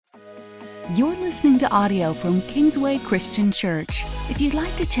You're listening to audio from Kingsway Christian Church. If you'd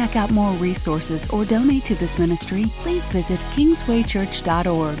like to check out more resources or donate to this ministry, please visit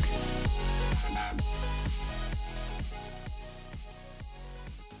kingswaychurch.org.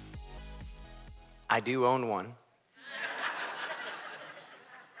 I do own one.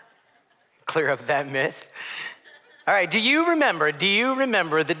 Clear up that myth. All right, do you remember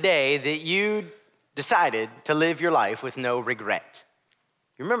the day that you decided to live your life with no regret?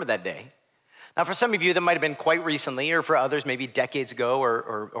 You remember that day? Now, for some of you, that might have been quite recently, or for others, maybe decades ago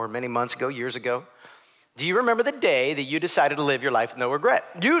or many months ago, years ago. Do you remember the day that you decided to live your life with no regret?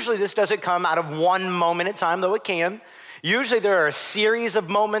 Usually this doesn't come out of one moment in time, though it can. Usually there are a series of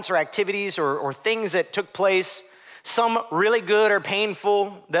moments or activities or things that took place, some really good or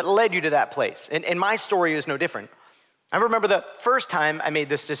painful, that led you to that place. And my story is no different. I remember the first time I made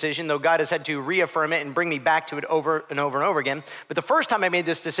this decision, though God has had to reaffirm it and bring me back to it over and over and over again. But the first time I made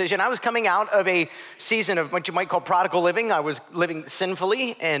this decision, I was coming out of a season of what you might call prodigal living. I was living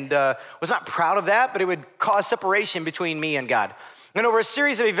sinfully and was not proud of that, but it would cause separation between me and God. And over a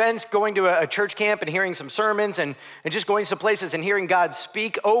series of events, going to a church camp and hearing some sermons and just going some places and hearing God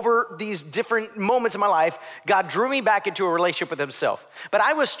speak over these different moments in my life, God drew me back into a relationship with himself. But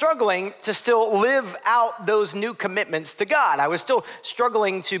I was struggling to still live out those new commitments to God. I was still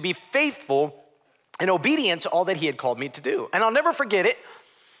struggling to be faithful and obedient to all that he had called me to do. And I'll never forget it.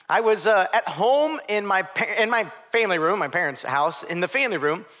 I was at home in my family room, my parents' house, in the family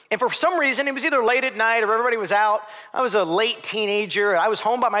room. And for some reason, it was either late at night or everybody was out. I was a late teenager. I was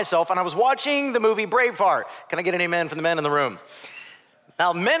home by myself, and I was watching the movie Braveheart. Can I get an amen from the men in the room?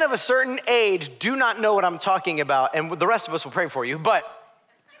 Now, men of a certain age do not know what I'm talking about, and the rest of us will pray for you. But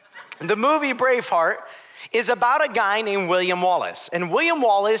the movie Braveheart is about a guy named William Wallace. And William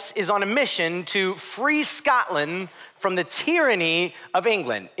Wallace is on a mission to free Scotland from the tyranny of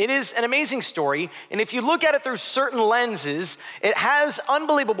England. It is an amazing story, and if you look at it through certain lenses, it has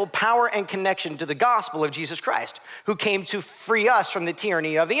unbelievable power and connection to the gospel of Jesus Christ, who came to free us from the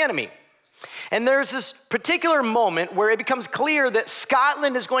tyranny of the enemy. And there's this particular moment where it becomes clear that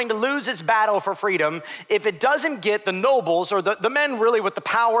Scotland is going to lose its battle for freedom if it doesn't get the nobles, or the men really with the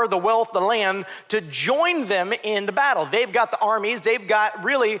power, the wealth, the land, to join them in the battle. They've got the armies, they've got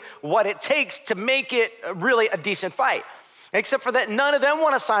really what it takes to make it really a decent fight. Except for that, none of them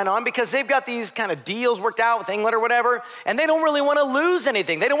want to sign on because they've got these kind of deals worked out with England or whatever, and they don't really want to lose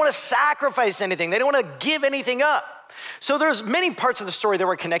anything. They don't want to sacrifice anything. They don't want to give anything up. So there's many parts of the story that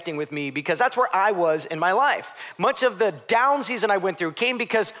were connecting with me because that's where I was in my life. Much of the down season I went through came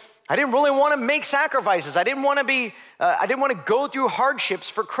because I didn't really want to make sacrifices. I didn't want to go through hardships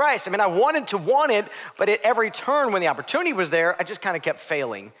for Christ. I mean, I wanted to want it, but at every turn when the opportunity was there, I just kind of kept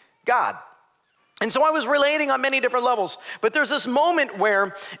failing God. And so I was relating on many different levels. But there's this moment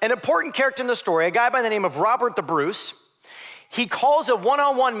where an important character in the story, a guy by the name of Robert the Bruce, he calls a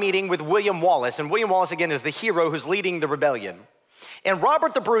one-on-one meeting with William Wallace. And William Wallace, again, is the hero who's leading the rebellion. And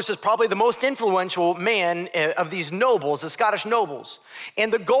Robert the Bruce is probably the most influential man of these nobles, the Scottish nobles.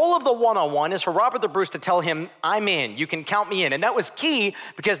 And the goal of the one-on-one is for Robert the Bruce to tell him, I'm in, you can count me in. And that was key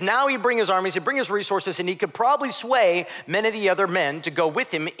because now he'd bring his armies, he'd bring his resources, and he could probably sway many of the other men to go with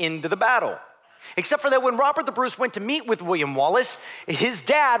him into the battle. Except for that when Robert the Bruce went to meet with William Wallace, his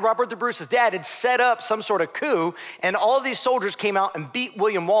dad, Robert the Bruce's dad, had set up some sort of coup, and all of these soldiers came out and beat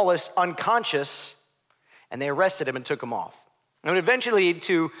William Wallace unconscious, and they arrested him and took him off. It would eventually lead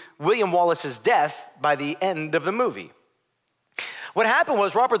to William Wallace's death by the end of the movie. What happened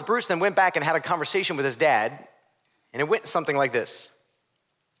was Robert the Bruce then went back and had a conversation with his dad, and it went something like this.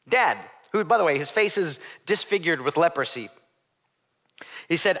 Dad, who, by the way, his face is disfigured with leprosy.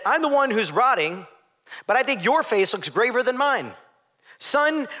 He said, I'm the one who's rotting, but I think your face looks graver than mine.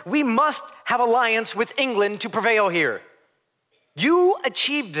 Son, we must have alliance with England to prevail here. You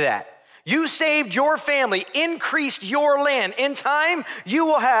achieved that. You saved your family, increased your land. In time, you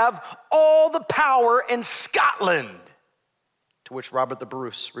will have all the power in Scotland. To which Robert the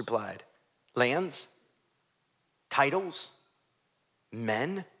Bruce replied, lands, titles,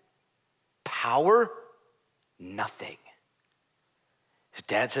 men, power, nothing. His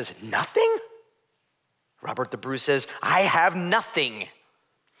dad says, nothing? Robert the Bruce says, I have nothing.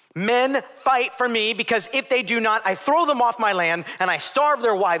 Men fight for me because if they do not, I throw them off my land and I starve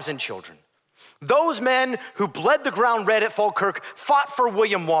their wives and children. Those men who bled the ground red at Falkirk fought for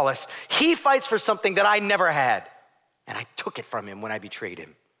William Wallace. He fights for something that I never had, and I took it from him when I betrayed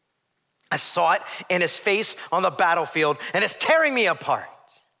him. I saw it in his face on the battlefield, and it's tearing me apart.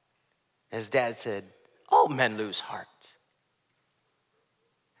 And his dad said, all men lose heart.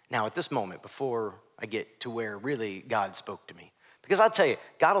 Now, at this moment, before I get to where really God spoke to me, because I'll tell you,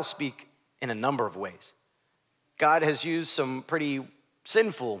 God will speak in a number of ways. God has used some pretty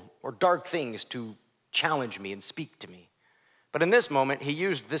sinful or dark things to challenge me and speak to me. But in this moment, he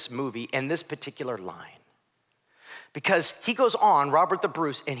used this movie and this particular line. Because he goes on, Robert the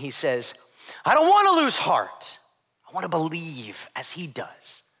Bruce, and he says, I don't want to lose heart. I want to believe as he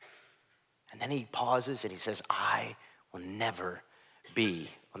does. And then he pauses and he says, I will never be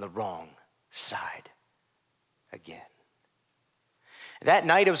on the wrong side again. That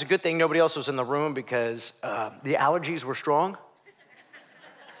night, it was a good thing nobody else was in the room because the allergies were strong.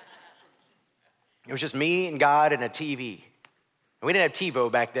 It was just me and God and a TV. And we didn't have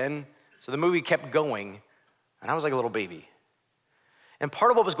TiVo back then, so the movie kept going, and I was like a little baby. And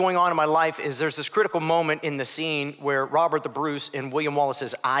part of what was going on in my life is there's this critical moment in the scene where Robert the Bruce and William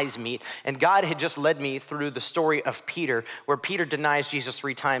Wallace's eyes meet, and God had just led me through the story of Peter, where Peter denies Jesus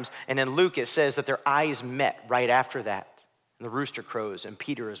 3 times, and in Luke it says that their eyes met right after that, and the rooster crows, and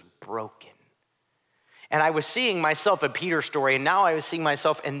Peter is broken. And I was seeing myself in Peter's story, and now I was seeing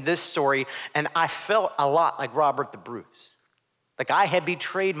myself in this story, and I felt a lot like Robert the Bruce. Like I had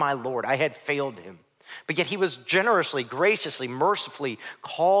betrayed my Lord, I had failed him. But yet he was generously, graciously, mercifully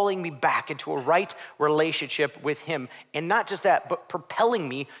calling me back into a right relationship with him. And not just that, but propelling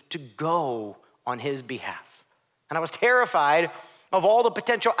me to go on his behalf. And I was terrified of all the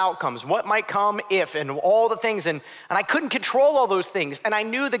potential outcomes, what might come if, and all the things. And I couldn't control all those things. And I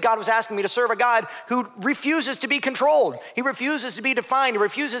knew that God was asking me to serve a God who refuses to be controlled. He refuses to be defined. He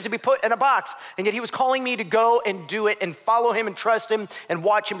refuses to be put in a box. And yet he was calling me to go and do it and follow him and trust him and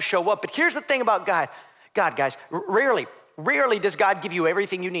watch him show up. But here's the thing about God. God, guys, rarely does God give you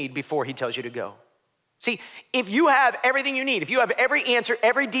everything you need before he tells you to go. See, if you have everything you need, if you have every answer,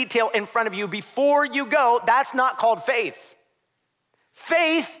 every detail in front of you before you go, that's not called faith.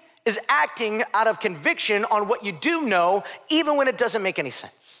 Faith is acting out of conviction on what you do know, even when it doesn't make any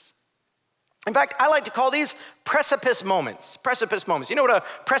sense. In fact, I like to call these precipice moments. Precipice moments. You know what a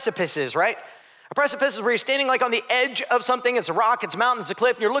precipice is, right? A precipice is where you're standing like on the edge of something. It's a rock, it's a mountain, it's a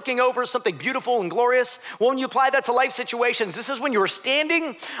cliff, and you're looking over something beautiful and glorious. Well, when you apply that to life situations, this is when you're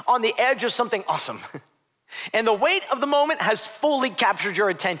standing on the edge of something awesome. And the weight of the moment has fully captured your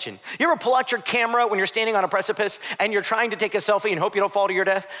attention. You ever pull out your camera when you're standing on a precipice and you're trying to take a selfie and hope you don't fall to your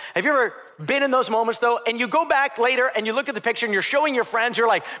death? Have you ever been in those moments though? And you go back later and you look at the picture and you're showing your friends, you're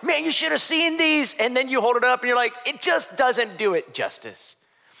like, man, you should have seen these. And then you hold it up and you're like, it just doesn't do it justice.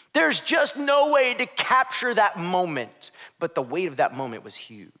 There's just no way to capture that moment. But the weight of that moment was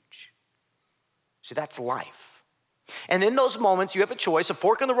huge. See, that's life. And in those moments, you have a choice, a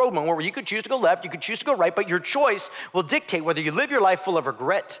fork in the road moment where you could choose to go left, you could choose to go right, but your choice will dictate whether you live your life full of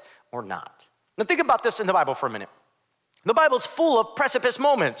regret or not. Now think about this in the Bible for a minute. The Bible's full of precipice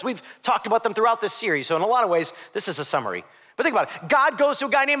moments. We've talked about them throughout this series, so in a lot of ways, this is a summary. But think about it. God goes to a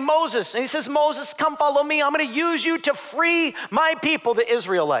guy named Moses, and he says, Moses, come follow me. I'm going to use you to free my people, the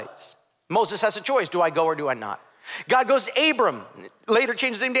Israelites. Moses has a choice. Do I go or do I not? God goes to Abram, later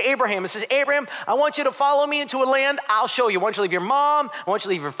changes his name to Abraham, and says, Abraham, I want you to follow me into a land I'll show you. I want you to leave your mom, I want you to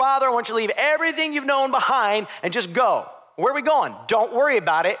leave your father, I want you to leave everything you've known behind and just go. Where are we going? Don't worry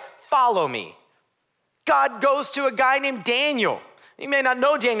about it, follow me. God goes to a guy named Daniel. You may not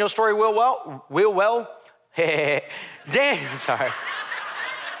know Daniel's story Daniel, sorry.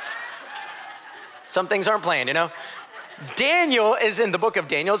 Some things aren't planned, you know. Daniel is in the book of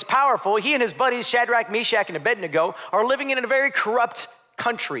Daniel. It's powerful. He and his buddies, Shadrach, Meshach, and Abednego, are living in a very corrupt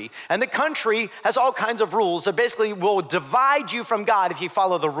country. And the country has all kinds of rules that basically will divide you from God if you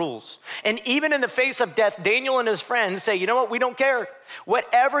follow the rules. And even in the face of death, Daniel and his friends say, you know what, we don't care.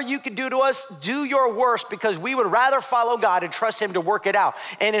 Whatever you can do to us, do your worst, because we would rather follow God and trust him to work it out.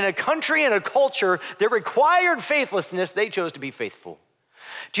 And in a country and a culture that required faithlessness, they chose to be faithful.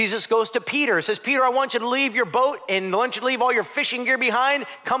 Jesus goes to Peter, says, Peter, I want you to leave your boat and I want you to leave all your fishing gear behind.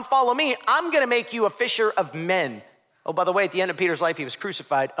 Come follow me. I'm going to make you a fisher of men. Oh, by the way, at the end of Peter's life, he was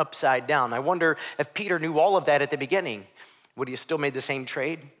crucified upside down. I wonder if Peter knew all of that at the beginning. Would he have still made the same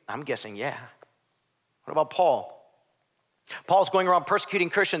trade? I'm guessing, yeah. What about Paul? Paul's going around persecuting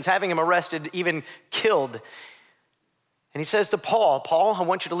Christians, having him arrested, even killed. And he says to Paul, I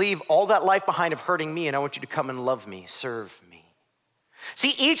want you to leave all that life behind of hurting me, and I want you to come and love me, serve me.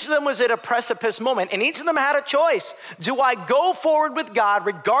 See, each of them was at a precipice moment, and each of them had a choice. Do I go forward with God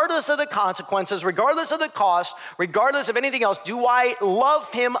regardless of the consequences, regardless of the cost, regardless of anything else? Do I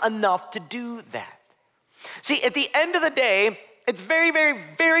love him enough to do that? See, at the end of the day, it's very, very,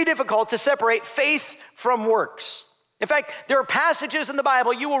 very difficult to separate faith from works. In fact, there are passages in the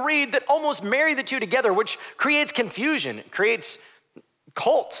Bible you will read that almost marry the two together, which creates confusion. It creates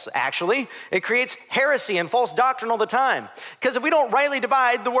cults, actually. It creates heresy and false doctrine all the time. Because if we don't rightly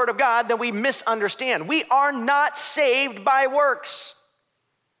divide the word of God, then we misunderstand. We are not saved by works.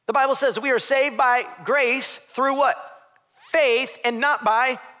 The Bible says we are saved by grace through what? Faith, and not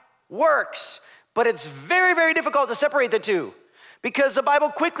by works. But it's very, very difficult to separate the two, because the Bible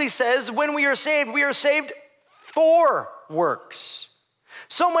quickly says when we are saved for works.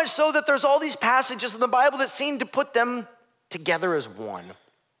 So much so that there's all these passages in the Bible that seem to put them together as one.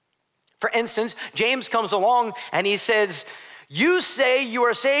 For instance, James comes along and he says, you say you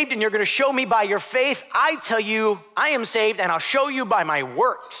are saved and you're going to show me by your faith. I tell you, I am saved and I'll show you by my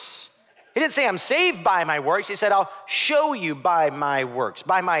works. He didn't say I'm saved by my works. He said, I'll show you by my works,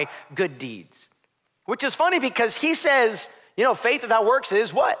 by my good deeds. Which is funny because he says, faith without works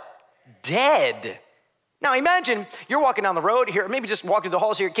is what? Dead. Now imagine you're walking down the road here, or maybe just walking through the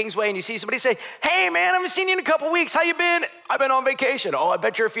halls here at Kingsway, and you see somebody say, hey man, I haven't seen you in a couple weeks. How you been? I've been on vacation. Oh, I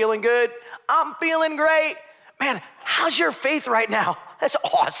bet you're feeling good. I'm feeling great. Man, how's your faith right now? That's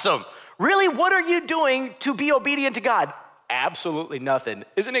awesome. Really, what are you doing to be obedient to God? Absolutely nothing.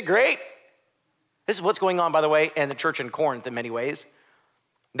 Isn't it great? This is what's going on, by the way, in the church in Corinth in many ways.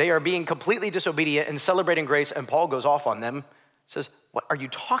 They are being completely disobedient and celebrating grace, and Paul goes off on them, says, what are you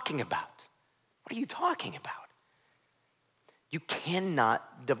talking about? What are you talking about? You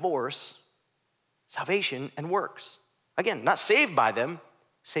cannot divorce salvation and works. Again, not saved by them,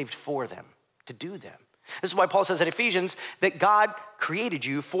 saved for them, to do them. This is why Paul says in Ephesians that God created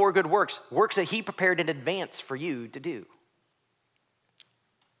you for good works, works that he prepared in advance for you to do.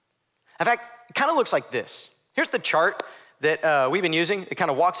 In fact, it kind of looks like this. Here's the chart that we've been using. It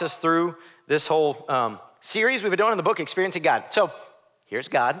kind of walks us through this whole series we've been doing in the book, Experiencing God. So here's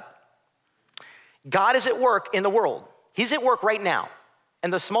God. God is at work in the world. He's at work right now. In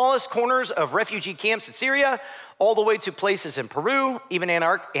the smallest corners of refugee camps in Syria, all the way to places in Peru, even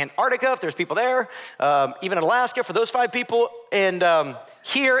Antarctica, if there's people there, even in Alaska for those 5 people, and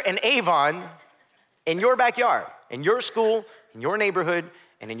here in Avon, in your backyard, in your school, in your neighborhood,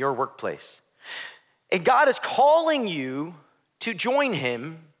 and in your workplace. And God is calling you to join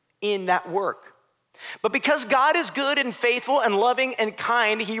him in that work. But because God is good and faithful and loving and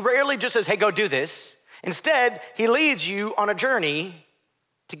kind, he rarely just says, hey, go do this. Instead, he leads you on a journey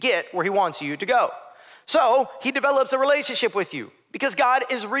to get where he wants you to go. So he develops a relationship with you. Because God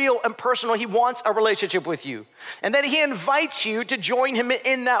is real and personal, he wants a relationship with you. And then he invites you to join him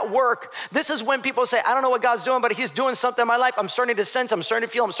in that work. This is when people say, I don't know what God's doing, but he's doing something in my life. I'm starting to sense, I'm starting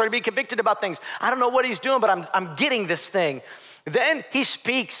to feel, I'm starting to be convicted about things. I don't know what he's doing, but I'm getting this thing. Then he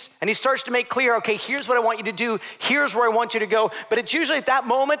speaks and he starts to make clear, okay, here's what I want you to do. Here's where I want you to go. But it's usually at that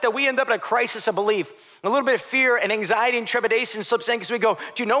moment that we end up in a crisis of belief. A little bit of fear and anxiety and trepidation slips in because we go,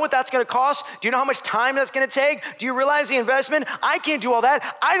 do you know what that's going to cost? Do you know how much time that's going to take? Do you realize the investment? I can't do all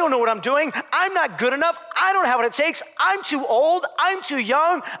that. I don't know what I'm doing. I'm not good enough. I don't have what it takes. I'm too old. I'm too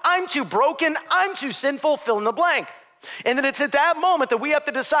young. I'm too broken. I'm too sinful. Fill in the blank. And then it's at that moment that we have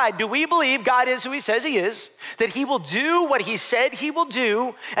to decide, do we believe God is who he says he is, that he will do what he said he will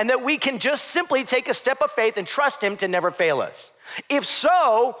do, and that we can just simply take a step of faith and trust him to never fail us? If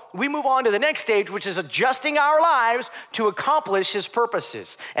so, we move on to the next stage, which is adjusting our lives to accomplish his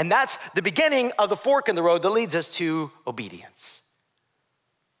purposes. And that's the beginning of the fork in the road that leads us to obedience.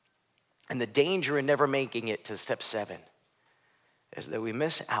 And the danger in never making it to step 7 is that we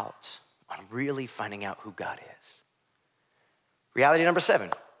miss out on really finding out who God is. Reality number 7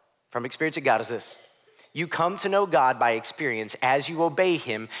 from Experiencing God is this. You come to know God by experience as you obey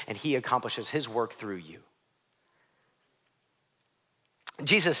him, and he accomplishes his work through you.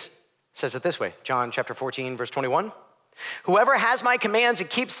 Jesus says it this way, John chapter 14, verse 21. Whoever has my commands and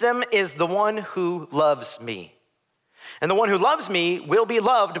keeps them is the one who loves me. And the one who loves me will be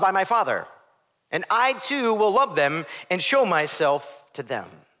loved by my Father. And I too will love them and show myself to them.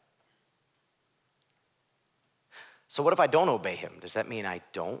 So what if I don't obey him? Does that mean I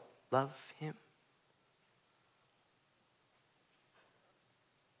don't love him?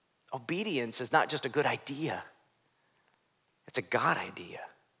 Obedience is not just a good idea. It's a God idea.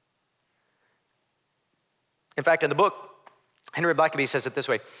 In fact, in the book, Henry Blackaby says it this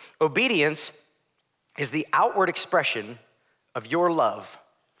way. Obedience is the outward expression of your love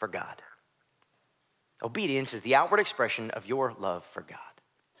for God. Obedience is the outward expression of your love for God.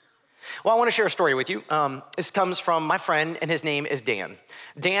 Well, I want to share a story with you. This comes from my friend, and his name is Dan.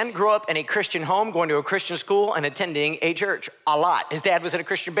 Dan grew up in a Christian home, going to a Christian school and attending a church a lot. His dad was in a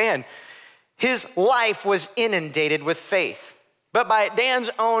Christian band. His life was inundated with faith. But by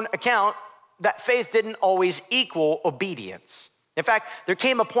Dan's own account, that faith didn't always equal obedience. In fact, there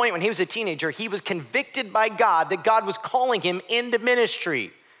came a point when he was a teenager, he was convicted by God that God was calling him into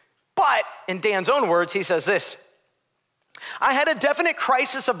ministry. But in Dan's own words, he says this: I had a definite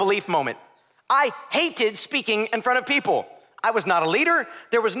crisis of belief moment. I hated speaking in front of people. I was not a leader.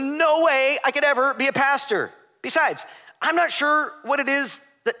 There was no way I could ever be a pastor. Besides, I'm not sure what it is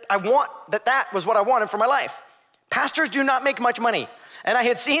that I want, that was what I wanted for my life. Pastors do not make much money, and I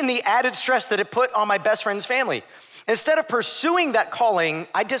had seen the added stress that it put on my best friend's family. Instead of pursuing that calling,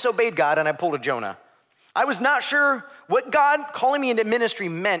 I disobeyed God and I pulled a Jonah. I was not sure what God calling me into ministry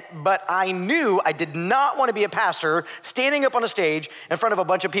meant, but I knew I did not want to be a pastor standing up on a stage in front of a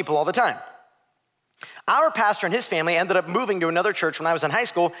bunch of people all the time. Our pastor and his family ended up moving to another church when I was in high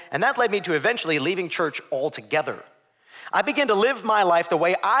school, and that led me to eventually leaving church altogether. I began to live my life the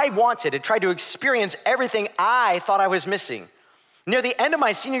way I wanted and tried to experience everything I thought I was missing. Near the end of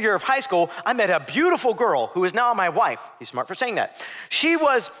my senior year of high school, I met a beautiful girl who is now my wife. He's smart for saying that. She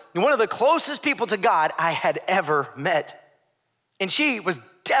was one of the closest people to God I had ever met. And she was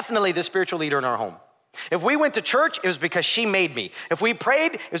definitely the spiritual leader in our home. If we went to church, it was because she made me. If we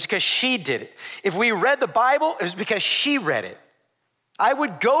prayed, it was because she did it. If we read the Bible, it was because she read it. I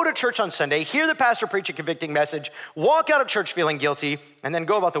would go to church on Sunday, hear the pastor preach a convicting message, walk out of church feeling guilty, and then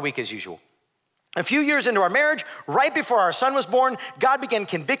go about the week as usual. A few years into our marriage, right before our son was born, God began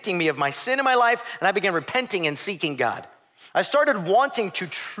convicting me of my sin in my life, and I began repenting and seeking God. I started wanting to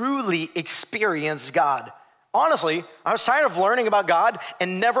truly experience God. Honestly, I was tired of learning about God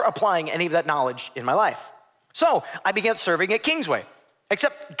and never applying any of that knowledge in my life. So I began serving at Kingsway,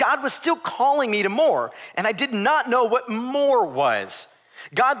 except God was still calling me to more, and I did not know what more was.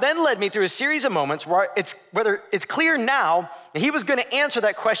 God then led me through a series of moments whether it's clear now that he was going to answer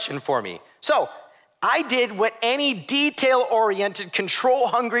that question for me. So I did what any detail-oriented,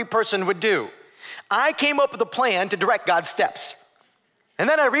 control-hungry person would do. I came up with a plan to direct God's steps. And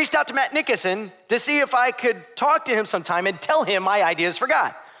then I reached out to Matt Nickerson to see if I could talk to him sometime and tell him my ideas for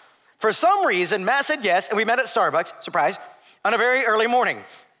God. For some reason, Matt said yes, and we met at Starbucks, surprise, on a very early morning.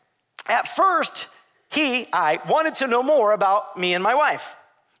 At first, I wanted to know more about me and my wife.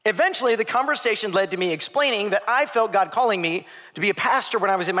 Eventually, the conversation led to me explaining that I felt God calling me to be a pastor when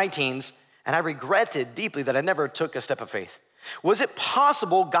I was in my teens, and I regretted deeply that I never took a step of faith. Was it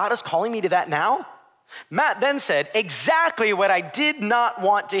possible God is calling me to that now? Matt then said exactly what I did not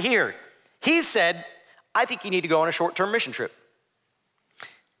want to hear. He said, I think you need to go on a short-term mission trip.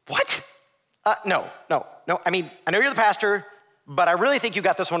 What? No. I mean, I know you're the pastor, but I really think you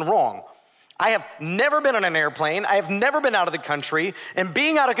got this one wrong. I have never been on an airplane. I have never been out of the country, and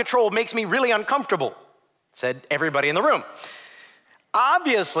being out of control makes me really uncomfortable, said everybody in the room.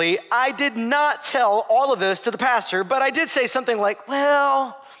 Obviously, I did not tell all of this to the pastor, but I did say something like,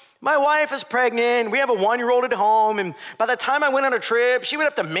 well, my wife is pregnant, we have a 1-year-old at home, and by the time I went on a trip, she would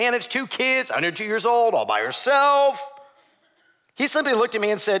have to manage 2 kids under 2 years old all by herself. He simply looked at me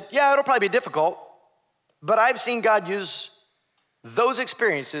and said, yeah, it'll probably be difficult, but I've seen God use those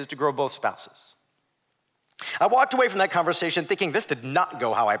experiences to grow both spouses. I walked away from that conversation thinking this did not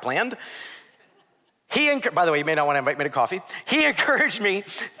go how I planned. By the way, you may not want to invite me to coffee. He encouraged me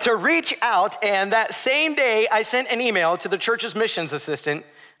to reach out, and that same day, I sent an email to the church's missions assistant,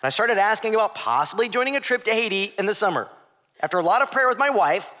 and I started asking about possibly joining a trip to Haiti in the summer. After a lot of prayer with my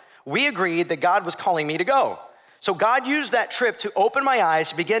wife, we agreed that God was calling me to go. So God used that trip to open my eyes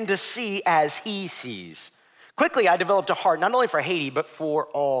to begin to see as he sees. Quickly, I developed a heart not only for Haiti, but for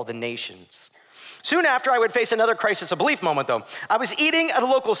all the nations. Soon after, I would face another crisis of belief moment, though. I was eating at a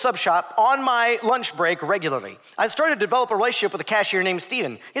local sub shop on my lunch break regularly. I started to develop a relationship with a cashier named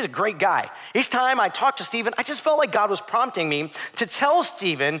Steven. He's a great guy. Each time I talked to Steven, I just felt like God was prompting me to tell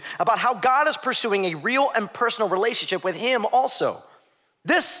Steven about how God is pursuing a real and personal relationship with him also.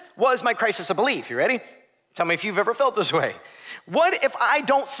 This was my crisis of belief. You ready? Tell me if you've ever felt this way. What if I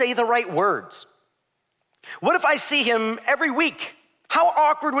don't say the right words? What if I see him every week? How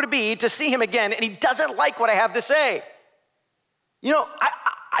awkward would it be to see him again and he doesn't like what I have to say? You know,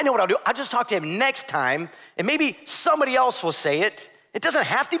 I know what I'll do. I'll just talk to him next time and maybe somebody else will say it. It doesn't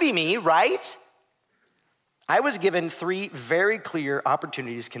have to be me, right? I was given 3 very clear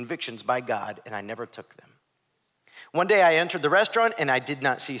opportunities, convictions by God, and I never took them. One day I entered the restaurant and I did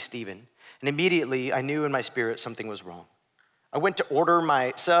not see Steven. And immediately I knew in my spirit something was wrong. I went to order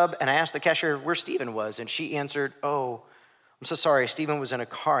my sub and I asked the cashier where Steven was, and she answered, oh, I'm so sorry, Steven was in a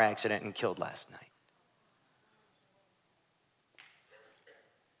car accident and killed last night.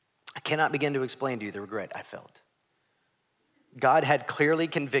 I cannot begin to explain to you the regret I felt. God had clearly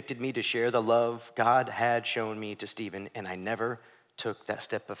convicted me to share the love God had shown me to Steven, and I never took that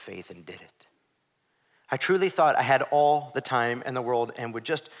step of faith and did it. I truly thought I had all the time in the world and would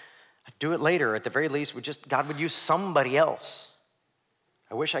just do it later. At the very least, God would use somebody else.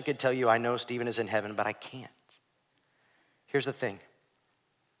 I wish I could tell you I know Stephen is in heaven, but I can't. Here's the thing.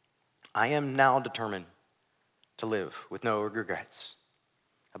 I am now determined to live with no regrets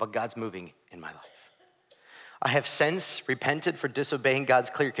about God's moving in my life. I have since repented for disobeying God's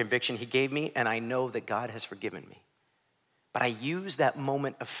clear conviction he gave me, and I know that God has forgiven me. But I use that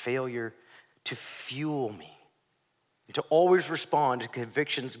moment of failure to fuel me, and to always respond to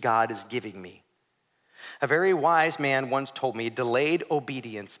convictions God is giving me. A very wise man once told me, delayed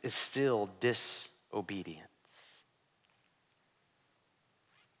obedience is still disobedience.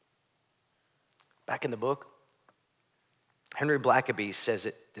 Back in the book, Henry Blackaby says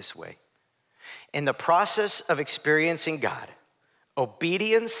it this way. In the process of experiencing God,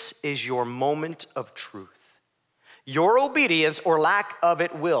 obedience is your moment of truth. Your obedience or lack of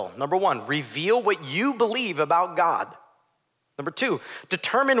it will, number one, reveal what you believe about God. Number two,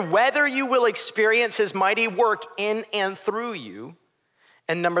 determine whether you will experience his mighty work in and through you.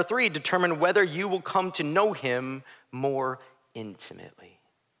 And number three, determine whether you will come to know him more intimately.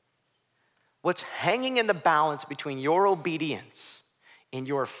 What's hanging in the balance between your obedience and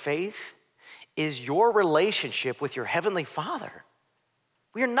your faith is your relationship with your heavenly Father.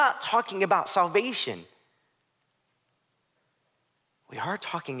 We are not talking about salvation. We are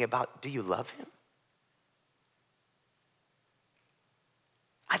talking about, do you love him?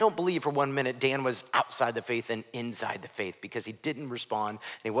 I don't believe for 1 minute Dan was outside the faith and inside the faith because he didn't respond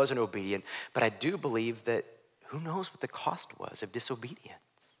and he wasn't obedient. But I do believe that who knows what the cost was of disobedience.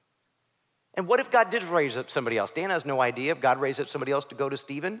 And what if God did raise up somebody else? Dan has no idea if God raised up somebody else to go to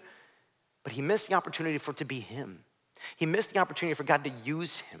Stephen, but he missed the opportunity for it to be him. He missed the opportunity for God to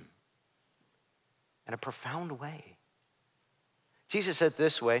use him in a profound way. Jesus said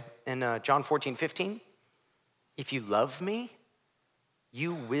this way in John 14:15, if you love me,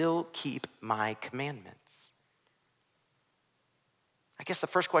 you will keep my commandments. I guess the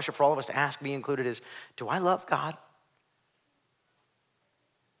first question for all of us to ask, me included, is, do I love God?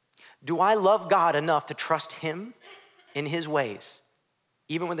 Do I love God enough to trust him in his ways,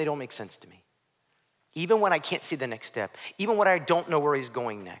 even when they don't make sense to me? Even when I can't see the next step, even when I don't know where he's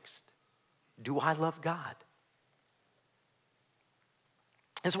going next? Do I love God?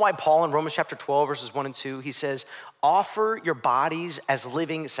 This is why Paul in Romans chapter 12, verses 1 and 2, he says, offer your bodies as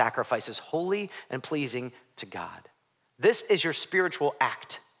living sacrifices, holy and pleasing to God. This is your spiritual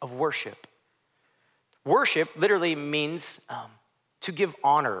act of worship. Worship literally means to give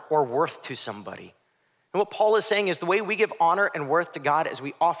honor or worth to somebody. And what Paul is saying is the way we give honor and worth to God is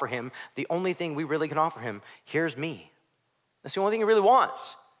we offer him the only thing we really can offer him. Here's me. That's the only thing he really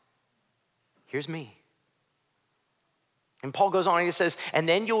wants. Here's me. And Paul goes on and he says, and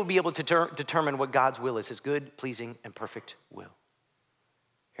then you will be able to determine what God's will is, his good, pleasing, and perfect will.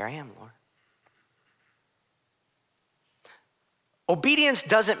 Here I am, Lord. Obedience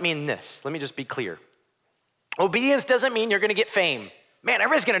doesn't mean this. Let me just be clear. Obedience doesn't mean you're going to get fame. Man,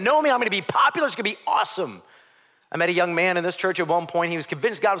 everybody's going to know me. I'm going to be popular. It's going to be awesome. I met a young man in this church at one point. He was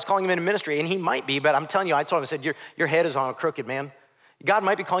convinced God was calling him into ministry, and he might be, but I'm telling you, I told him, I said, your head is on a crooked, man. God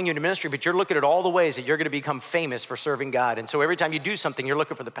might be calling you into ministry, but you're looking at all the ways that you're going to become famous for serving God. And so every time you do something, you're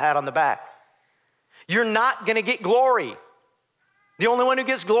looking for the pat on the back. You're not going to get glory. The only one who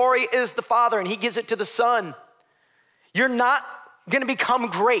gets glory is the Father, and he gives it to the Son. You're not going to become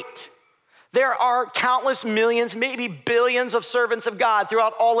great. There are countless millions, maybe billions of servants of God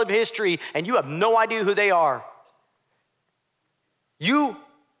throughout all of history, and you have no idea who they are. You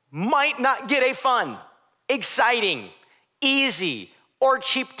might not get a fun, exciting, easy, or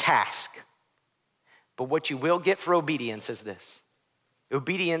cheap task. But what you will get for obedience is this.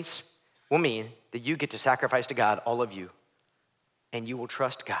 Obedience will mean that you get to sacrifice to God, all of you, and you will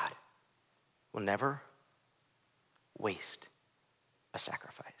trust God will never waste a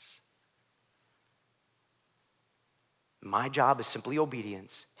sacrifice. My job is simply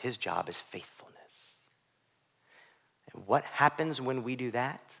obedience. His job is faithfulness. And what happens when we do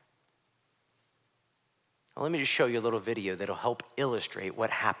that? Well, let me just show you a little video that'll help illustrate what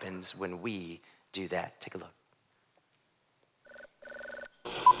happens when we do that. Take a look.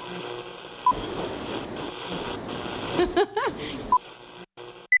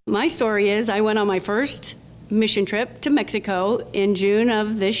 My story is I went on my first mission trip to Mexico in June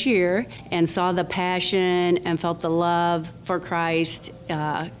of this year and saw the passion and felt the love for Christ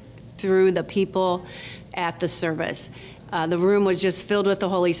through the people at the service. The room was just filled with the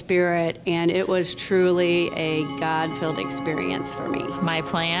Holy Spirit, and it was truly a God-filled experience for me. My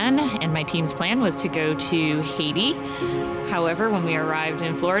plan and my team's plan was to go to Haiti. However, when we arrived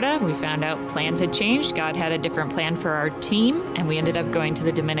in Florida, we found out plans had changed. God had a different plan for our team, and we ended up going to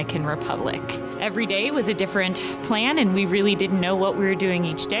the Dominican Republic. Every day was a different plan, and we really didn't know what we were doing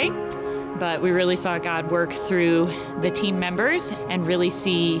each day. But we really saw God work through the team members and really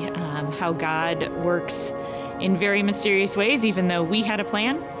see how God works in very mysterious ways. Even though we had a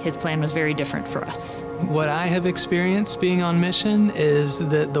plan, his plan was very different for us. What I have experienced being on mission is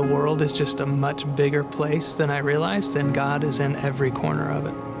that the world is just a much bigger place than I realized, and God is in every corner of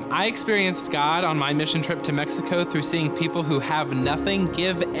it. I experienced God on my mission trip to Mexico through seeing people who have nothing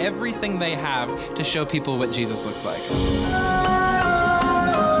give everything they have to show people what Jesus looks like.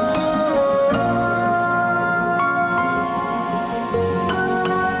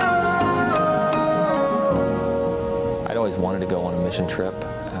 Wanted to go on a mission trip.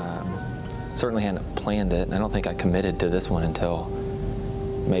 Certainly hadn't planned it, and I don't think I committed to this one until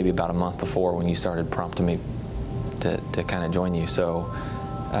maybe about a month before when you started prompting me to kind of join you. So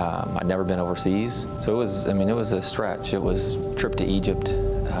I'd never been overseas, so it was a stretch. It was a trip to Egypt,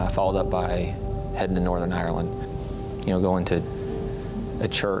 followed up by heading to Northern Ireland. Going to a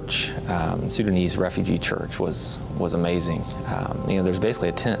church, Sudanese refugee church, was amazing. There's basically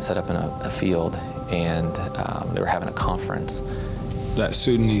a tent set up in a field, and they were having a conference. That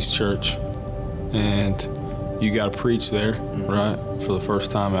Sudanese church, and you got to preach there, right, for the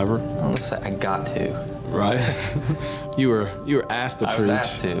first time ever? I got to. Right? you were asked to preach. I was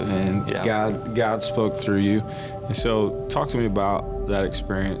asked to. And yeah. God spoke through you. And so talk to me about that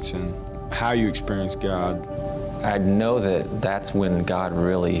experience and how you experienced God. I know that's when God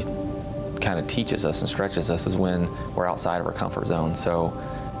really kind of teaches us and stretches us, is when we're outside of our comfort zone. So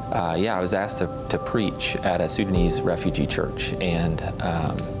I was asked to preach at a Sudanese refugee church, and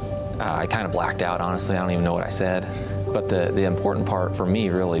I kind of blacked out, honestly. I don't even know what I said. But the important part for me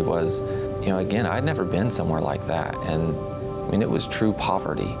really was, again, I'd never been somewhere like that. And it was true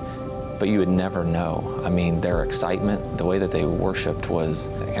poverty, but you would never know. Their excitement, the way that they worshiped was,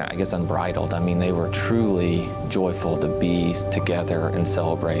 I guess, unbridled. They were truly joyful to be together and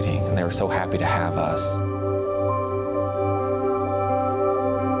celebrating, and they were so happy to have us.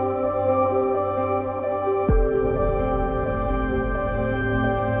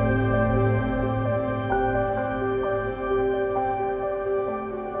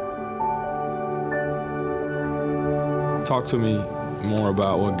 Talk to me more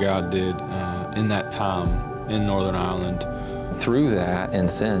about what God did in that time in Northern Ireland. Through that,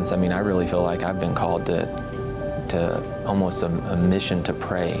 and since, I really feel like I've been called to almost a mission to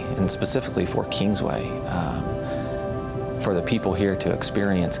pray, and specifically for Kingsway, for the people here to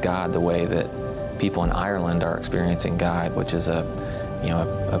experience God the way that people in Ireland are experiencing God, which is a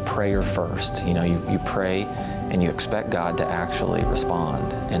prayer first. You pray and you expect God to actually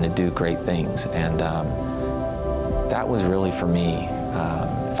respond and to do great things. And that was really, for me,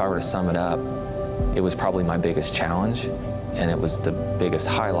 if I were to sum it up, it was probably my biggest challenge, and it was the biggest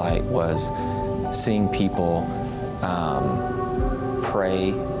highlight, was seeing people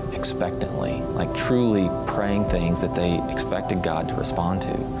pray expectantly, like truly praying things that they expected God to respond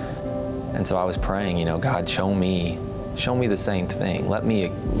to. And so I was praying, God, show me the same thing. Let me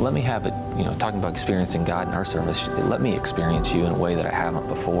have it, talking about experiencing God in our service, let me experience you in a way that I haven't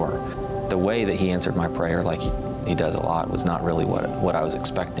before. The way that he answered my prayer, like he does a lot, was not really what I was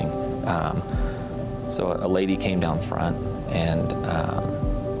expecting. So a lady came down front and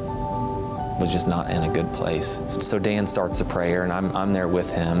was just not in a good place. So Dan starts the prayer, and I'm there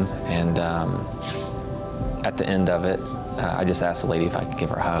with him. And at the end of it, I just asked the lady if I could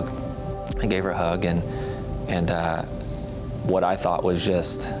give her a hug. I gave her a hug, and what I thought was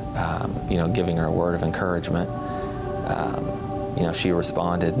just giving her a word of encouragement. She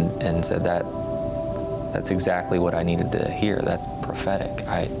responded and said that's exactly what I needed to hear. That's prophetic.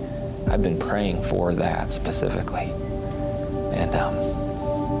 I've been praying for that specifically. And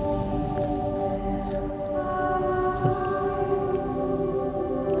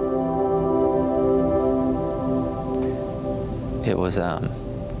it was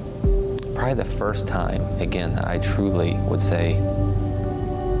probably the first time, again, that I truly would say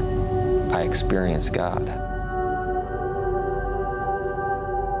I experienced God.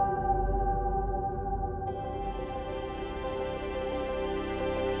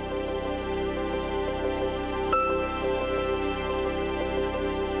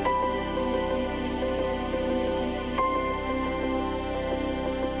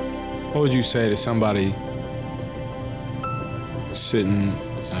 What would you say to somebody sitting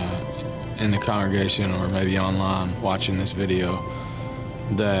in the congregation or maybe online watching this video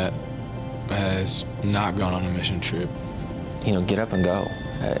that has not gone on a mission trip? Get up and go.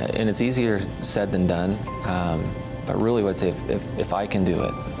 And it's easier said than done. But really, I'd say if I can do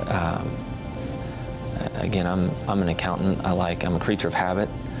it, again, I'm an accountant. I'm a creature of habit.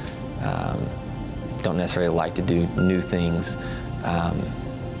 Don't necessarily like to do new things.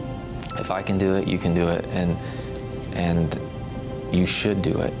 If I can do it, you can do it, and you should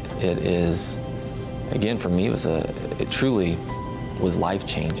do it. It is, again, for me, it truly was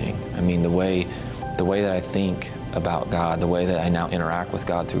life-changing. I mean, the way that I think about God, the way that I now interact with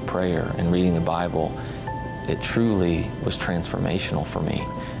God through prayer and reading the Bible, it truly was transformational for me.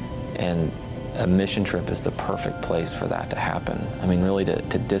 And a mission trip is the perfect place for that to happen. I mean, really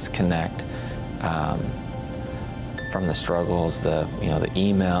to disconnect from the struggles, the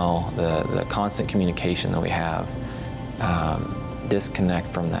email, the constant communication that we have, disconnect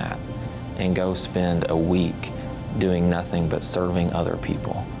from that and go spend a week doing nothing but serving other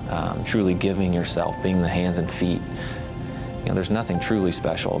people, truly giving yourself, being the hands and feet. There's nothing truly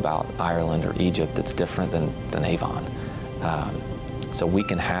special about Ireland or Egypt that's different than Avon. So we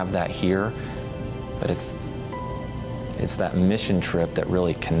can have that here, but it's that mission trip that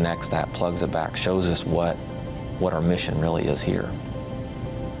really connects that, plugs it back, shows us what our mission really is here.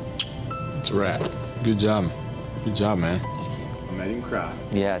 It's a wrap. Good job. Good job, man. Thank you. I made him cry.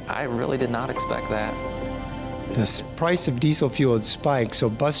 Yeah, I really did not expect that. The price of diesel fuel had spiked, so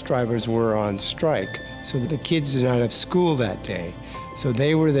bus drivers were on strike, so that the kids did not have school that day. So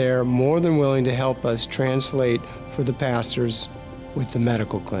they were there, more than willing to help us translate for the pastors with the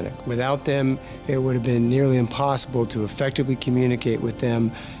medical clinic. Without them, it would have been nearly impossible to effectively communicate with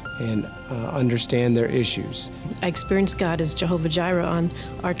them and understand their issues. I experienced God as Jehovah Jireh on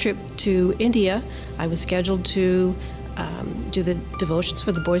our trip to India. I was scheduled to do the devotions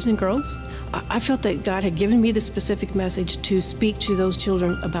for the boys and girls. I felt that God had given me the specific message to speak to those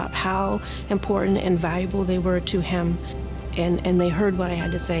children about how important and valuable they were to Him. And they heard what I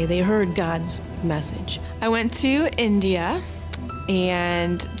had to say. They heard God's message. I went to India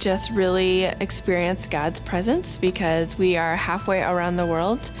and just really experienced God's presence because we are halfway around the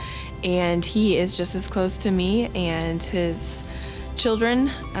world and He is just as close to me and His children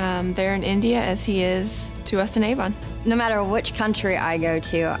there in India as He is to us in Avon. No matter which country I go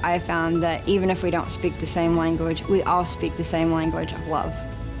to, I found that even if we don't speak the same language, we all speak the same language of love.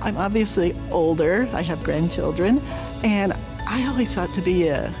 I'm obviously older, I have grandchildren, and I always thought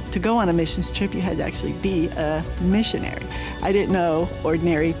to go on a missions trip, you had to actually be a missionary. I didn't know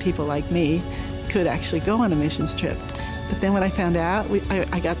ordinary people like me could actually go on a missions trip. But then when I found out,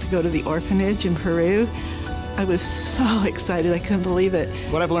 I got to go to the orphanage in Peru. I was so excited, I couldn't believe it.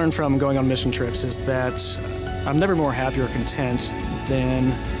 What I've learned from going on mission trips is that I'm never more happy or content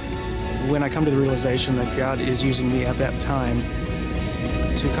than when I come to the realization that God is using me at that time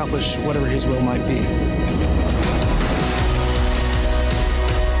to accomplish whatever His will might be.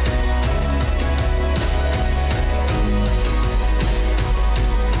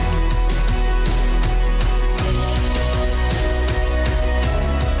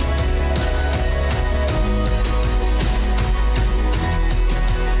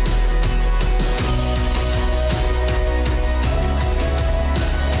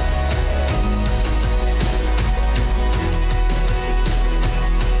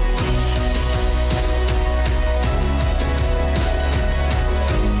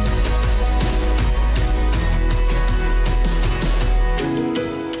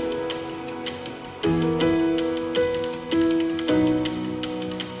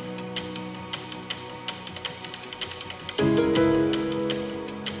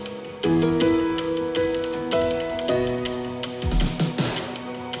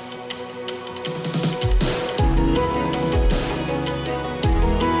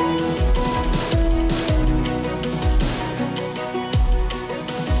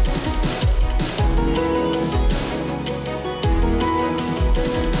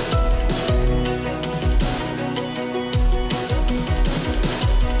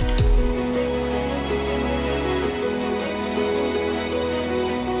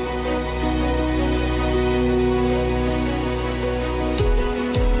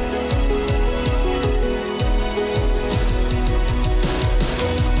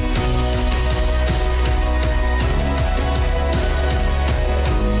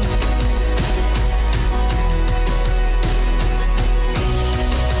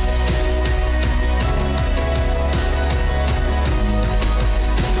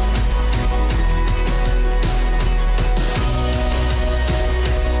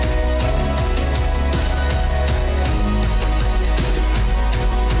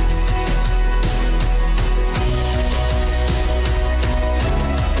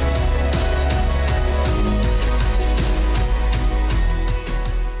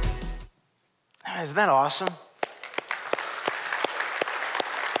 that awesome?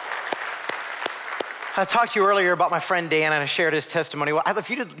 I talked to you earlier about my friend Dan, and I shared his testimony. Well, if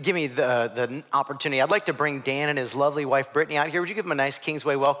you could give me the opportunity, I'd like to bring Dan and his lovely wife, Brittany, out here. Would you give them a nice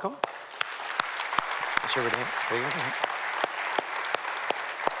Kingsway welcome? Sure, Dan. There you go.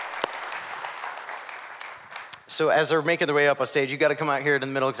 So as they're making their way up on stage, you got to come out here in the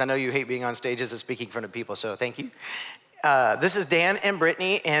middle, because I know you hate being on stages and speaking in front of people, so thank you. This is Dan and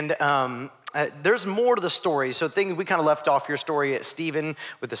Brittany, and there's more to the story. So we kind of left off your story at Stephen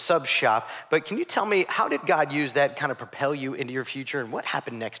with the sub shop, but can you tell me, how did God use that kind of propel you into your future, and what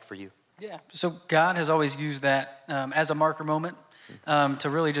happened next for you? Yeah, so God has always used that as a marker moment to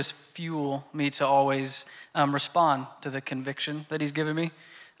really just fuel me to always respond to the conviction that he's given me.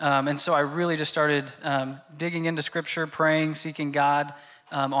 And so I really just started digging into Scripture, praying, seeking God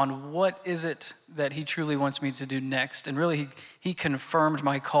on what is it that he truly wants me to do next. And really, he confirmed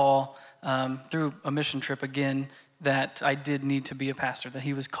my call through a mission trip again, that I did need to be a pastor, that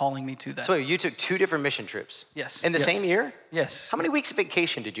he was calling me to that. So you took 2 different mission trips? Yes. In the same year? Yes. How many weeks of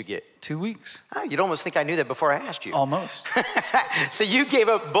vacation did you get? 2 weeks. Oh, you'd almost think I knew that before I asked you. Almost. So you gave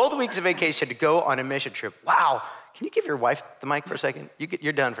up both weeks of vacation to go on a mission trip. Wow. Can you give your wife the mic for a second?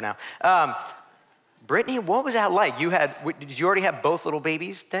 You're done for now. Brittany, what was that like? Did you already have both little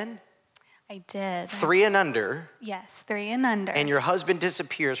babies then? I did. 3 and under. Yes, 3 and under. And your husband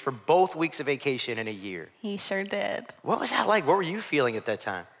disappears for both weeks of vacation in a year. He sure did. What was that like? What were you feeling at that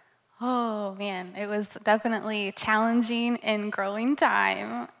time? Oh, man, it was definitely challenging in growing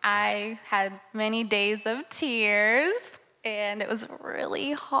time. I had many days of tears, and it was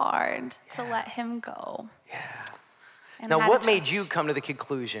really hard to let him go. Yeah. And now, what made you come to the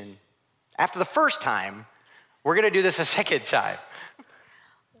conclusion, after the first time, we're going to do this a second time?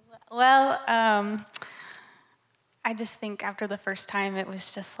 Well, I just think after the first time, it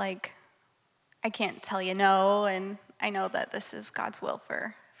was just like, I can't tell you no, and I know that this is God's will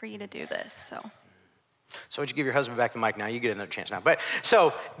for you to do this, so. So would you give your husband back the mic now? You get another chance now. But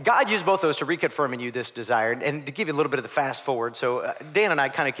so God used both those to reconfirm in you this desire. And to give you a little bit of the fast forward, so Dan and I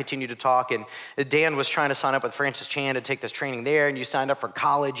kind of continued to talk, and Dan was trying to sign up with Francis Chan to take this training there, and you signed up for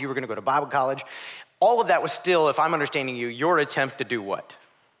college. You were going to go to Bible college. All of that was still, if I'm understanding you, your attempt to do what?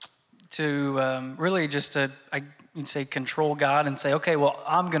 To really just you'd say control God and say, okay, well,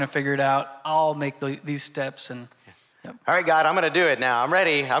 I'm going to figure it out. I'll make these steps. And yep. All right, God, I'm going to do it now. I'm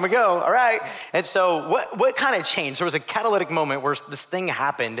ready. I'm going to go. All right. And so what kind of changed? There was a catalytic moment where this thing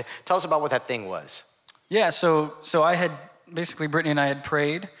happened. Tell us about what that thing was. Yeah, so I had, basically Brittany and I had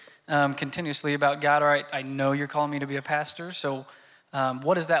prayed continuously about, God, all right, I know you're calling me to be a pastor, so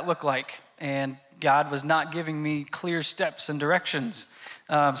what does that look like? And God was not giving me clear steps and directions.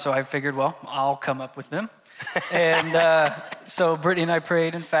 So I figured, well, I'll come up with them. And so Brittany and I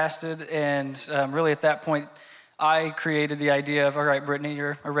prayed and fasted, and really at that point, I created the idea of, all right, Brittany,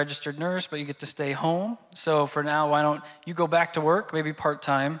 you're a registered nurse, but you get to stay home. So for now, why don't you go back to work, maybe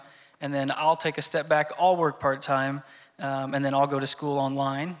part-time, and then I'll take a step back, I'll work part-time, and then I'll go to school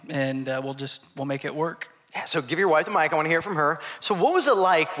online, and we'll make it work. Yeah, so give your wife the mic. I want to hear from her. So what was it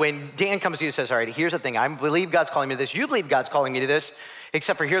like when Dan comes to you and says, all right, here's the thing. I believe God's calling me to this. You believe God's calling me to this,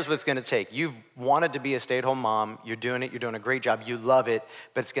 except for here's what it's going to take. You've wanted to be a stay-at-home mom. You're doing it. You're doing a great job. You love it,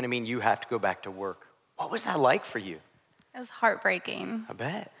 but it's going to mean you have to go back to work. What was that like for you? It was heartbreaking. I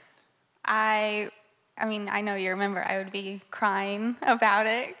bet. I mean, I know you remember I would be crying about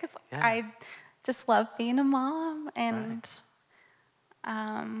it because I just love being a mom, and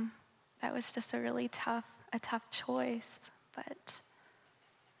that was just a really tough choice, but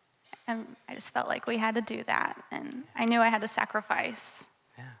I just felt like we had to do that, and I knew I had to sacrifice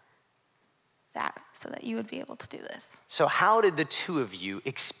that so that you would be able to do this. So how did the two of you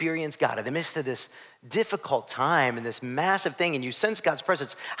experience God in the midst of this difficult time and this massive thing, and you sense God's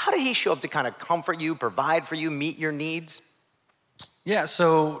presence? How did he show up to kind of comfort you, provide for you, meet your needs? Yeah,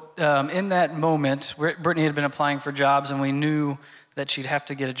 so in that moment, Brittany had been applying for jobs, and we knew that she'd have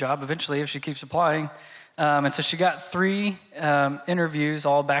to get a job eventually if she keeps applying. And so she got 3 interviews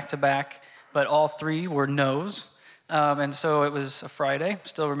all back to back, but all 3 were no's. And so it was a Friday,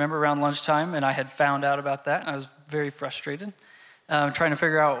 still remember, around lunchtime, and I had found out about that, and I was very frustrated, trying to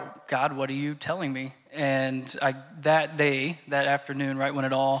figure out, God, what are you telling me? And that afternoon, right when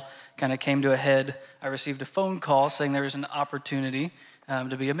it all kind of came to a head, I received a phone call saying there was an opportunity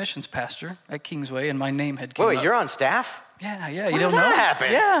to be a missions pastor at Kingsway, and my name had come up. Wait, you're on staff? Yeah, When you did don't that know?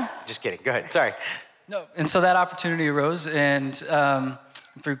 happen? Yeah. Just kidding, go ahead, sorry. No, and so that opportunity arose, and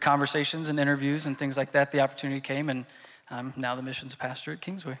through conversations and interviews and things like that, the opportunity came, and I'm now the missions pastor at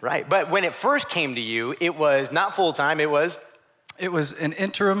Kingsway. Right, but when it first came to you, it was not full-time, it was? It was an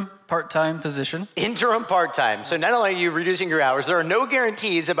interim part-time position. Interim part-time. So not only are you reducing your hours, there are no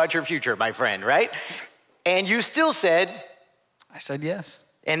guarantees about your future, my friend, right? And you still said... I said yes.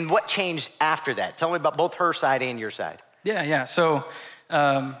 And what changed after that? Tell me about both her side and your side. Yeah. So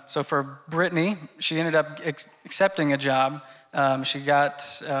for Brittany, she ended up accepting a job. She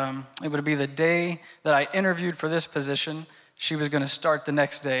got, it would be the day that I interviewed for this position. She was going to start the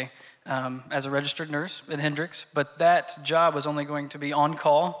next day as a registered nurse at Hendricks, but that job was only going to be on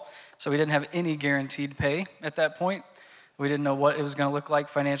call, so we didn't have any guaranteed pay at that point. We didn't know what it was going to look like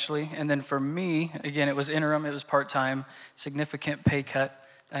financially. And then for me, again, it was interim, it was part-time, significant pay cut,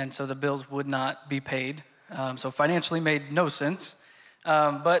 and so the bills would not be paid. So financially made no sense.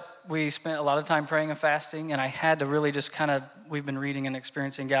 But we spent a lot of time praying and fasting, and I had to really just we've been reading and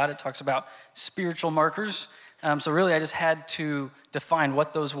experiencing God. It talks about spiritual markers. So really I just had to define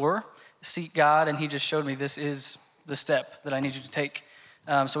what those were, seek God, and he just showed me this is the step that I need you to take.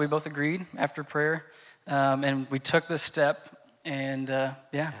 So we both agreed after prayer, and we took this step, and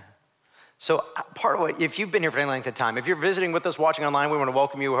yeah. So part of what, if you've been here for any length of time, if you're visiting with us, watching online, we want to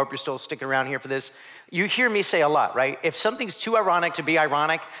welcome you. We hope you're still sticking around here for this. You hear me say a lot, right? If something's too ironic to be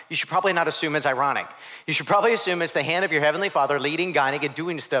ironic, you should probably not assume it's ironic. You should probably assume it's the hand of your Heavenly Father leading, guiding, and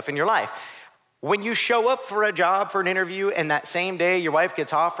doing stuff in your life. When you show up for a job, for an interview, and that same day your wife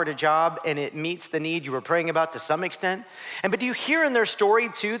gets offered a job and it meets the need you were praying about to some extent, but do you hear in their story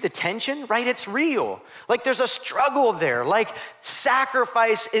too the tension, right? It's real. Like there's a struggle there. Like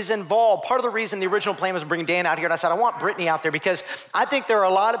sacrifice is involved. Part of the reason the original plan was to bring Dan out here, and I said I want Brittany out there because I think there are a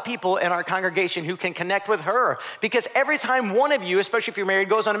lot of people in our congregation who can connect with her, because every time one of you, especially if you're married,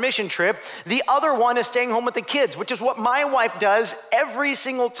 goes on a mission trip, the other one is staying home with the kids, which is what my wife does every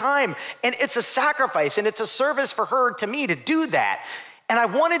single time. And it's a sacrifice, and it's a service for her to me to do that. And I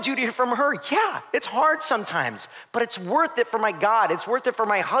wanted you to hear from her, yeah, it's hard sometimes, but it's worth it for my God. It's worth it for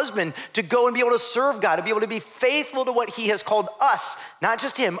my husband to go and be able to serve God, to be able to be faithful to what he has called us, not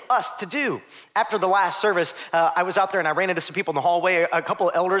just him, us to do. After the last service, I was out there and I ran into some people in the hallway, a couple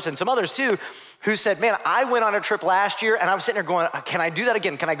of elders and some others too, who said, man, I went on a trip last year and I was sitting there going, can I do that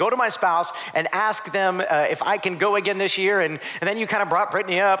again? Can I go to my spouse and ask them if I can go again this year? And then you kind of brought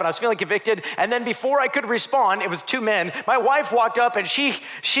Brittany up and I was feeling convicted. And then before I could respond, it was two men. My wife walked up and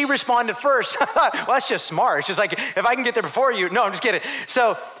she responded first. Well, that's just smart. She's like, if I can get there before you. No, I'm just kidding.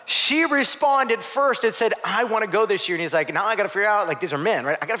 So she responded first and said, I want to go this year. And he's like, now I got to figure out, like these are men,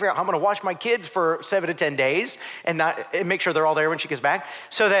 right? I got to figure out how I'm going to watch my kids for 7 to 10 days and make sure they're all there when she gets back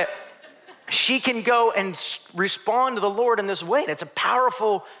so that she can go and respond to the Lord in this way. And it's a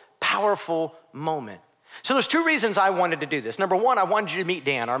powerful, powerful moment. So there's two reasons I wanted to do this. Number one, I wanted you to meet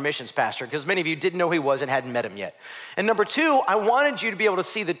Dan, our missions pastor, because many of you didn't know who he was and hadn't met him yet. And number two, I wanted you to be able to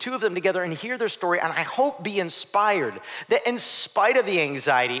see the two of them together and hear their story, and I hope be inspired that in spite of the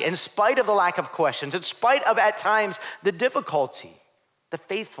anxiety, in spite of the lack of questions, in spite of at times the difficulty, the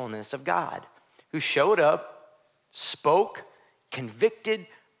faithfulness of God, who showed up, spoke, convicted,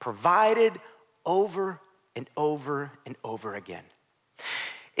 provided over and over and over again.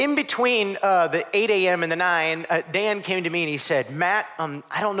 In between the 8 a.m. and the 9, Dan came to me and he said, Matt,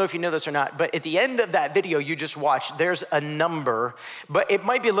 I don't know if you know this or not, but at the end of that video you just watched, there's a number, but it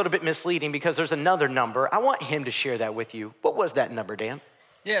might be a little bit misleading because there's another number. I want him to share that with you. What was that number, Dan?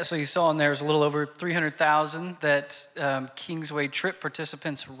 Yeah, so you saw in there was a little over $300,000 that Kingsway trip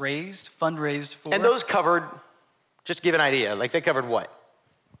participants fundraised for. And those covered, just to give an idea, like they covered what?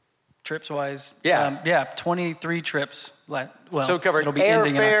 Trips-wise? Yeah. 23 trips. So it covered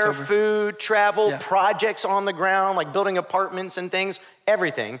airfare, food, travel, projects on the ground, like building apartments and things,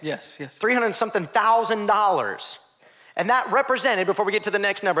 everything. Yes. $300-something thousand. And that represented, before we get to the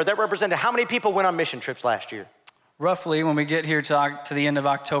next number, that represented how many people went on mission trips last year? Roughly, when we get here to the end of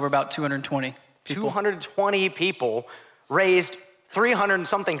October, about 220 people. 220 people raised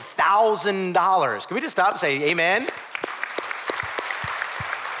 $300-something thousand. Can we just stop and say amen?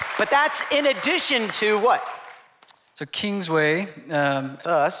 But that's in addition to what? So Kingsway, to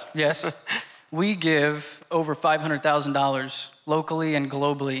us. Yes, we give over $500,000 locally and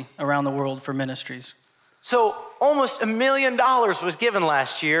globally around the world for ministries. So almost $1 million was given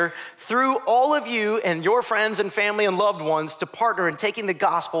last year through all of you and your friends and family and loved ones to partner in taking the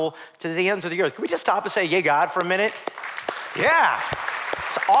gospel to the ends of the earth. Can we just stop and say, yay, God, for a minute? Yeah,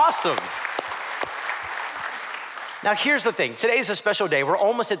 it's awesome. Now, here's the thing. Today's a special day. We're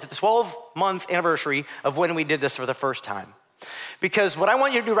almost at the 12-month anniversary of when we did this for the first time. Because what I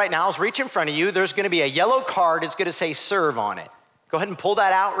want you to do right now is reach in front of you. There's going to be a yellow card. It's going to say serve on it. Go ahead and pull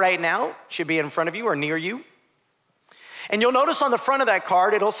that out right now. It should be in front of you or near you. And you'll notice on the front of that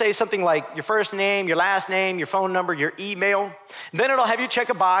card, it'll say something like your first name, your last name, your phone number, your email. Then it'll have you check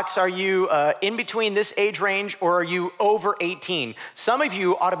a box. Are you in between this age range or are you over 18? Some of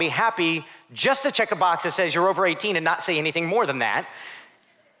you ought to be happy just to check a box that says you're over 18 and not say anything more than that.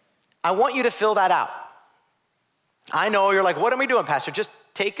 I want you to fill that out. I know you're like, what am I doing, Pastor? Just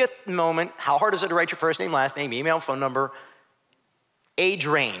take a moment. How hard is it to write your first name, last name, email, phone number, age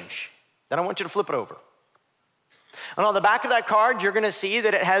range? Then I want you to flip it over. And on the back of that card, you're gonna see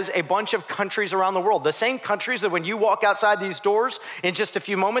that it has a bunch of countries around the world. The same countries that when you walk outside these doors, in just a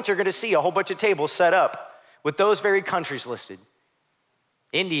few moments, you're gonna see a whole bunch of tables set up with those very countries listed.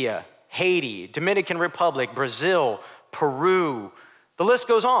 India, Haiti, Dominican Republic, Brazil, Peru. The list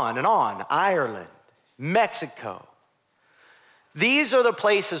goes on and on. Ireland, Mexico. These are the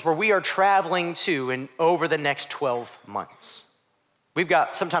places where we are traveling to over the next 12 months. We've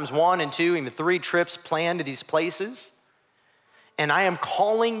got sometimes 1 and 2, even 3 trips planned to these places. And I am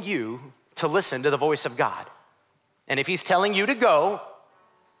calling you to listen to the voice of God. And if he's telling you to go,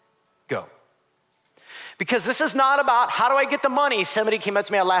 go. Because this is not about how do I get the money. Somebody came up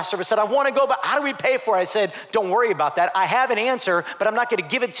to me at last service and said, I want to go, but how do we pay for it? I said, don't worry about that. I have an answer, but I'm not going to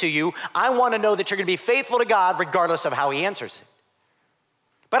give it to you. I want to know that you're going to be faithful to God regardless of how he answers it.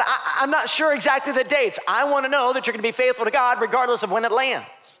 But I'm not sure exactly the dates. I want to know that you're going to be faithful to God regardless of when it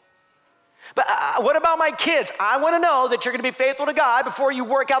lands. But what about my kids? I want to know that you're going to be faithful to God before you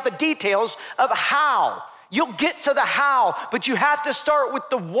work out the details of how. You'll get to the how, but you have to start with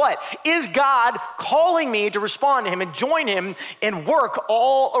the what. Is God calling me to respond to him and join him and work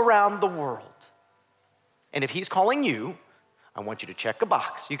all around the world? And if he's calling you, I want you to check a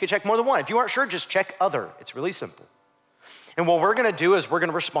box. You can check more than one. If you aren't sure, just check other. It's really simple. And what we're gonna do is we're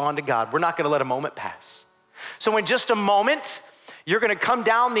gonna respond to God. We're not gonna let a moment pass. So in just a moment, you're gonna come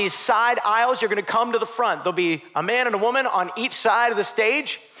down these side aisles. You're gonna come to the front. There'll be a man and a woman on each side of the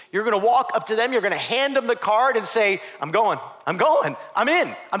stage. You're gonna walk up to them. You're gonna hand them the card and say, I'm going, I'm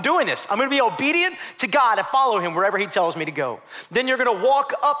in, I'm doing this. I'm gonna be obedient to God and follow him wherever he tells me to go. Then you're gonna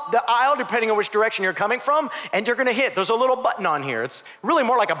walk up the aisle, depending on which direction you're coming from, and you're gonna hit. There's a little button on here. It's really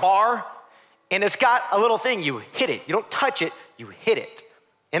more like a bar. And it's got a little thing, you hit it. You don't touch it, you hit it.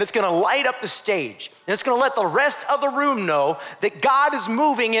 And it's gonna light up the stage. And it's gonna let the rest of the room know that God is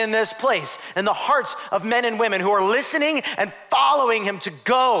moving in this place in the hearts of men and women who are listening and following him to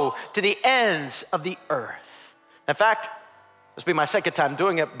go to the ends of the earth. In fact, this will be my second time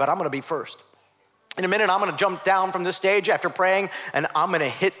doing it, but I'm gonna be first. In a minute, I'm gonna jump down from this stage after praying, and I'm gonna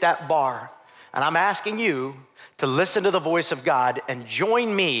hit that bar. And I'm asking you to listen to the voice of God and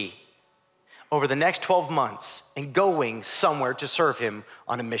join me over the next 12 months and going somewhere to serve him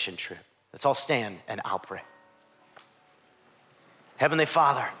on a mission trip. Let's all stand and I'll pray. Heavenly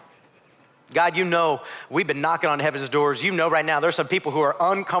Father, God, you know we've been knocking on heaven's doors. You know right now there's some people who are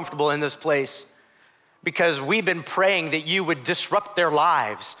uncomfortable in this place because we've been praying that you would disrupt their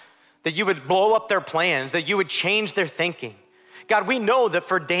lives, that you would blow up their plans, that you would change their thinking. God, we know that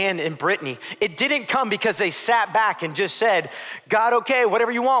for Dan and Brittany, it didn't come because they sat back and just said, God, okay, whatever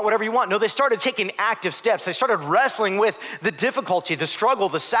you want, whatever you want. No, they started taking active steps. They started wrestling with the difficulty, the struggle,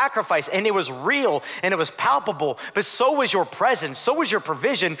 the sacrifice, and it was real and it was palpable, but so was your presence, so was your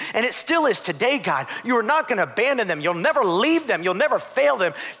provision, and it still is today, God. You are not gonna abandon them. You'll never leave them. You'll never fail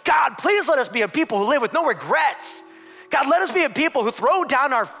them. God, please let us be a people who live with no regrets. God, let us be a people who throw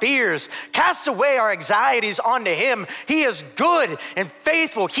down our fears, cast away our anxieties onto him. He is good and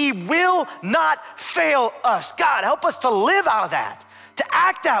faithful. He will not fail us. God, help us to live out of that, to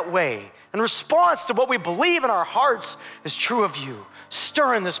act that way in response to what we believe in our hearts is true of you.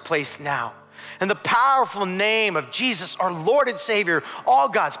 Stir in this place now. In the powerful name of Jesus, our Lord and Savior, all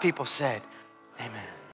God's people said, amen.